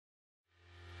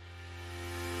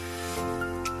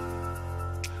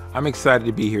I'm excited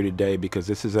to be here today because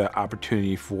this is an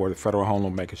opportunity for the Federal Home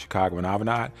Loan Bank of Chicago and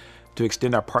Avanade to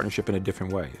extend our partnership in a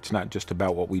different way. It's not just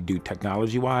about what we do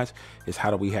technology-wise, it's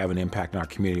how do we have an impact in our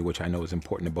community, which I know is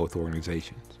important to both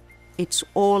organizations. It's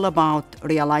all about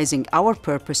realizing our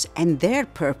purpose and their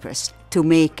purpose to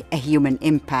make a human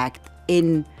impact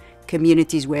in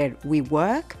communities where we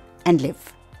work and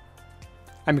live.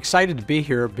 I'm excited to be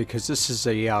here because this is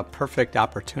a perfect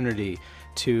opportunity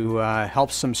to help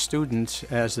some students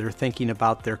as they're thinking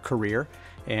about their career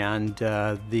and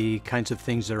the kinds of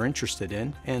things they're interested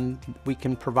in, and we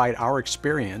can provide our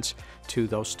experience to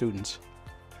those students.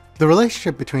 The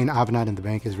relationship between Avanade and the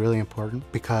bank is really important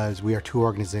because we are two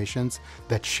organizations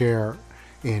that share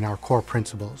in our core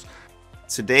principles.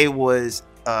 Today was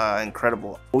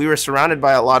incredible. We were surrounded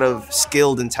by a lot of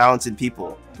skilled and talented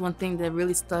people. One thing that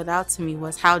really stood out to me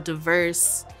was how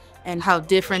diverse and how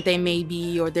different they may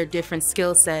be, or their different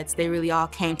skill sets, they really all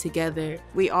came together.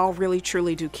 We all really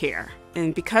truly do care.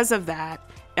 And because of that,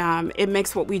 it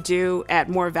makes what we do add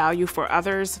more value for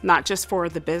others, not just for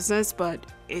the business, but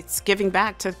it's giving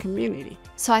back to the community.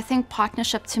 So I think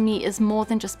partnership to me is more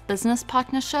than just business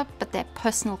partnership, but that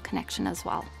personal connection as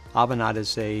well. Avanade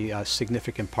is a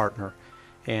significant partner,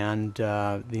 and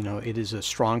it is a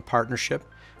strong partnership.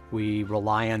 We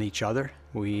rely on each other.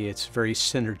 It's a very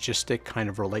synergistic kind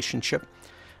of relationship,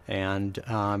 and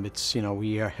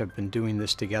we have been doing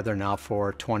this together now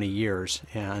for 20 years,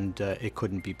 and it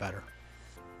couldn't be better.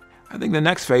 I think the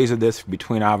next phase of this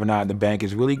between Avanade and the bank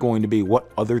is really going to be what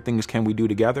other things can we do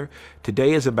together.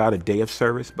 Today is about a day of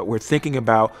service, but we're thinking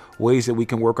about ways that we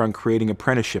can work on creating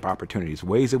apprenticeship opportunities,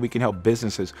 ways that we can help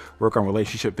businesses work on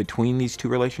relationship between these two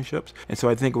relationships. And so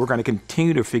I think we're going to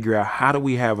continue to figure out how do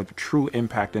we have a true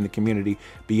impact in the community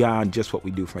beyond just what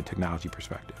we do from a technology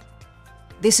perspective.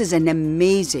 This is an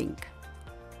amazing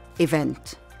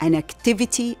event, an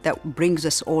activity that brings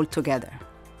us all together.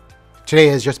 Today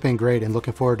has just been great and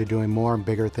looking forward to doing more and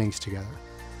bigger things together.